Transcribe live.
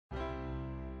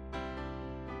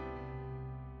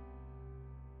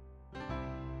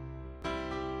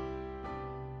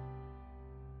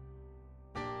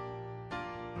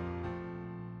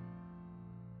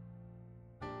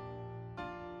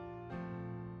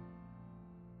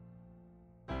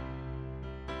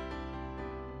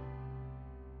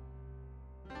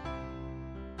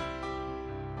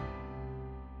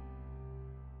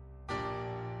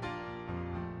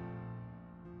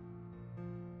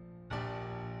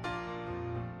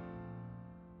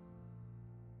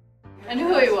and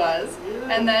who he was.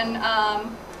 And then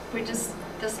we just,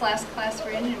 this last class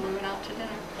reunion, we went out to dinner.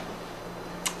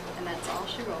 And that's all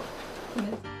she wrote.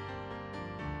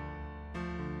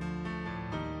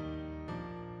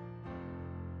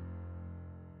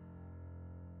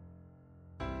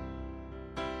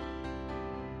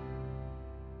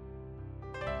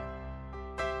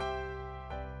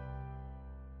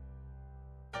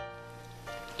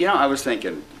 You know, I was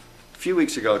thinking, a few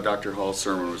weeks ago, Dr. Hall's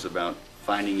sermon was about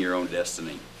finding your own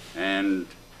destiny. And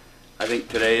I think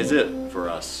today is it for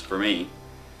us, for me.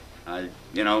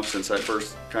 You know, since I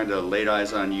first kind of laid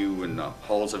eyes on you in the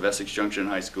halls of Essex Junction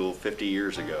High School 50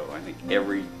 years ago, I think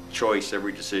every choice,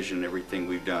 every decision, everything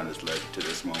we've done has led to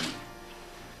this moment.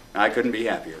 I couldn't be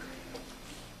happier.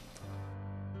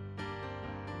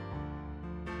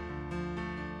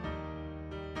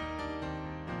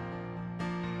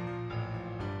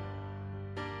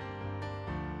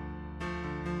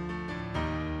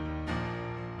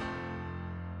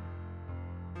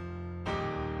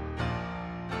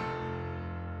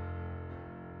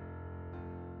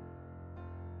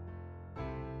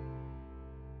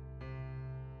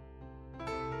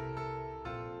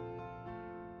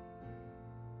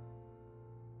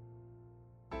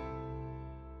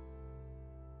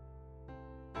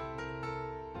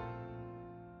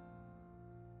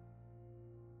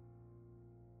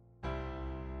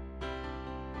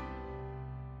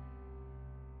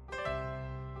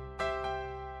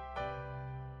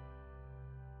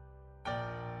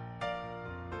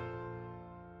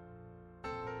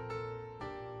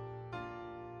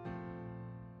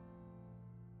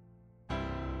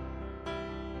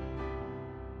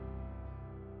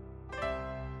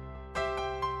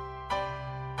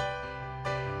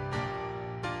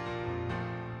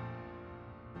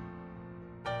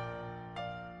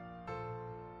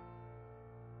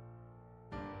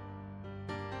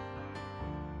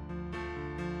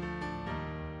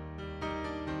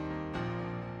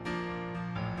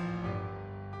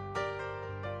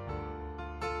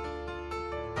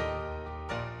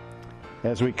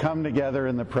 As we come together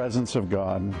in the presence of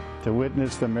God to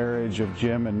witness the marriage of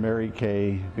Jim and Mary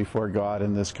Kay before God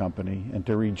in this company and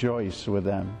to rejoice with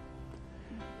them.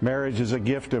 Marriage is a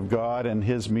gift of God and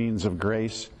His means of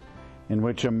grace in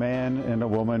which a man and a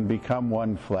woman become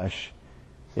one flesh.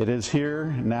 It is here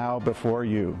now before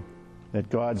you that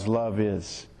God's love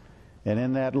is, and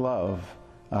in that love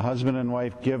a husband and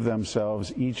wife give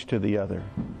themselves each to the other.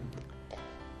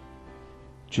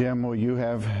 Jim, will you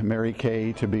have Mary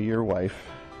Kay to be your wife,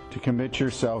 to commit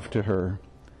yourself to her,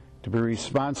 to be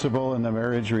responsible in the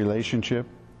marriage relationship,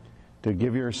 to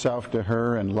give yourself to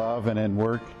her in love and in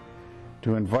work,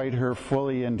 to invite her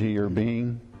fully into your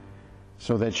being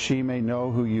so that she may know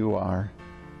who you are,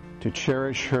 to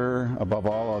cherish her above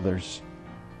all others,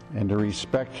 and to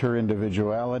respect her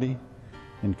individuality,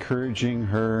 encouraging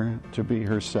her to be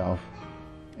herself,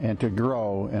 and to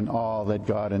grow in all that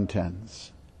God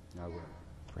intends. I will.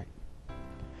 Great.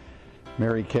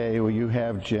 Mary Kay, will you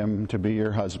have Jim to be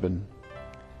your husband,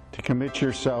 to commit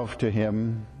yourself to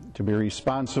him, to be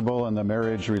responsible in the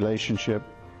marriage relationship,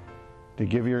 to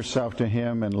give yourself to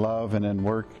him in love and in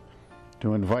work,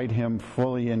 to invite him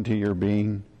fully into your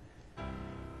being,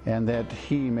 and that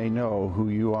he may know who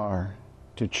you are,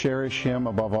 to cherish him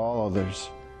above all others,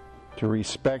 to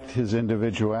respect his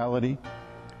individuality,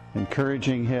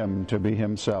 encouraging him to be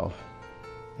himself,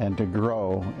 and to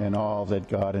grow in all that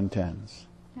God intends.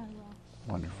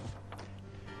 Wonderful.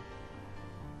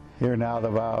 Hear now the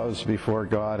vows before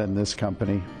God in this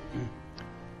company.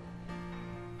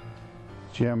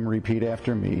 Jim, repeat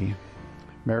after me.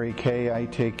 Mary Kay, I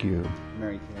take you.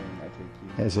 Mary Kay, I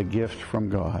take you as a gift from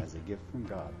God. as a gift from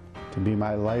God, To be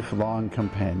my lifelong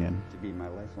companion. to be my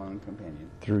lifelong companion,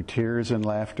 Through tears and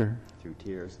laughter. through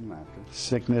tears and laughter,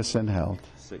 Sickness and health.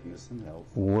 sickness and health,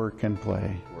 Work and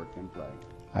play. work and play.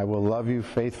 I will love you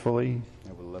faithfully,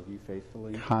 I will love you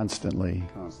faithfully, constantly,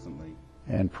 constantly,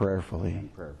 and prayerfully,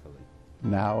 and prayerfully,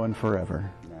 now and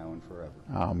forever. now and forever.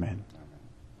 Amen.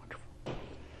 Amen.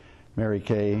 Mary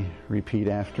Kay, repeat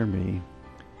after me.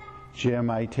 Jim,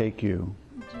 I take you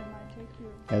Jim, I take you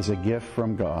as a gift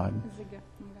from God as a gift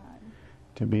from God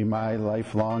to be my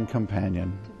lifelong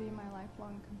companion. to be my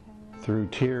lifelong companion Through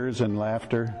tears and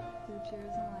laughter, through tears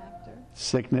and laughter,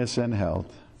 sickness and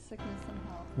health, sickness and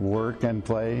health, work and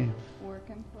play. work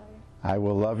and play. I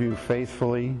will love you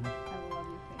faithfully, I will love you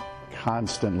faithfully,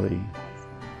 constantly, constantly,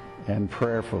 and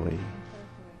prayerfully, and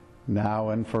prayerfully, now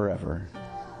and forever.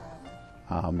 now and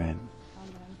forever. Amen. Amen.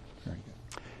 Very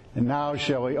good. And now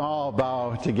shall we all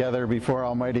bow together before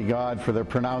Almighty God for the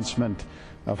pronouncement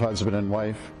of husband and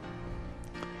wife.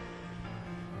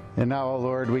 And now, O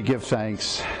Lord, we give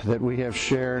thanks that we have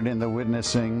shared in the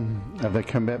witnessing of the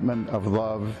commitment of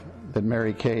love that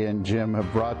Mary Kay and Jim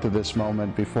have brought to this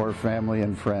moment before family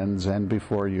and friends and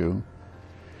before you.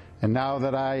 And now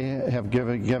that I have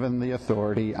given the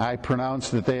authority, I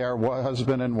pronounce that they are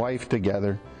husband and wife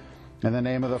together, in the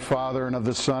name of the Father, and of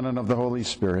the Son, and of the Holy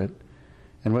Spirit.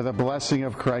 And with a blessing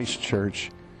of Christ's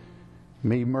church,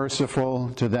 be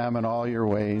merciful to them in all your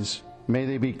ways. May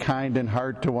they be kind in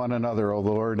heart to one another, O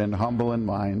Lord, and humble in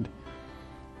mind,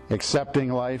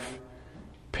 accepting life,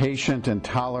 patient and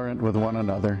tolerant with one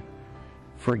another,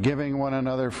 forgiving one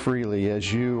another freely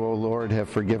as you, O Lord, have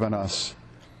forgiven us,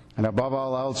 and above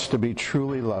all else to be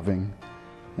truly loving,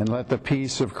 and let the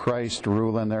peace of Christ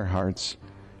rule in their hearts,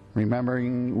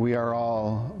 remembering we are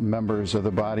all members of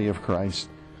the body of Christ,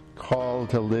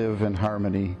 called to live in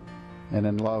harmony and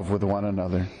in love with one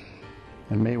another.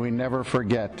 And may we never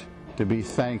forget to be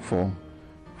thankful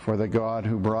for the God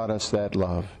who brought us that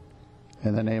love.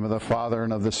 In the name of the Father,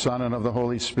 and of the Son, and of the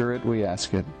Holy Spirit, we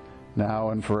ask it, now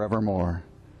and forevermore.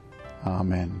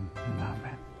 Amen and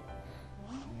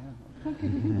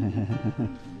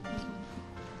amen.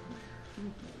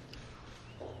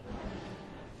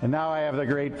 And now I have the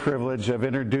great privilege of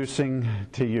introducing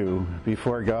to you,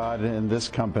 before God and this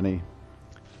company,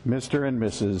 Mr. and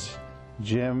Mrs.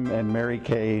 Jim and Mary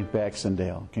Kay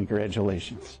Baxendale.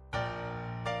 Congratulations.